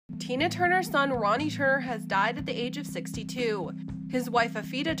Tina Turner's son Ronnie Turner has died at the age of 62. His wife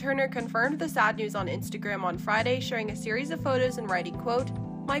Afida Turner confirmed the sad news on Instagram on Friday, sharing a series of photos and writing, quote,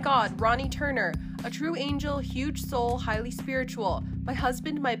 "My God, Ronnie Turner, a true angel, huge soul, highly spiritual. My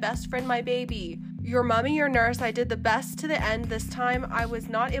husband, my best friend, my baby. Your mommy, your nurse, I did the best to the end this time. I was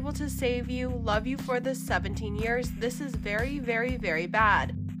not able to save you. Love you for the 17 years. This is very, very, very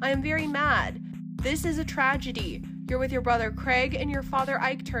bad. I am very mad. This is a tragedy. You're with your brother Craig and your father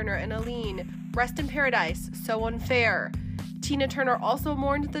Ike Turner and Aline. Rest in paradise. So unfair." Tina Turner also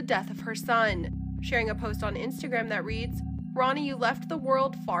mourned the death of her son, sharing a post on Instagram that reads, "Ronnie, you left the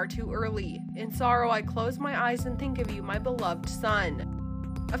world far too early. In sorrow, I close my eyes and think of you, my beloved son."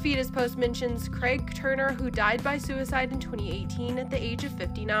 Afida's post mentions Craig Turner, who died by suicide in 2018 at the age of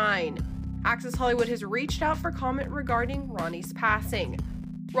 59. Access Hollywood has reached out for comment regarding Ronnie's passing.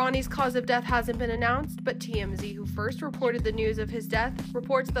 Ronnie's cause of death hasn't been announced, but TMZ, who first reported the news of his death,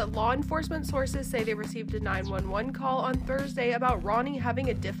 reports that law enforcement sources say they received a 911 call on Thursday about Ronnie having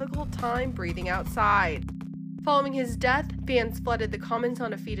a difficult time breathing outside. Following his death, fans flooded the comments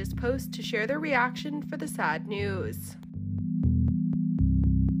on Afida's post to share their reaction for the sad news.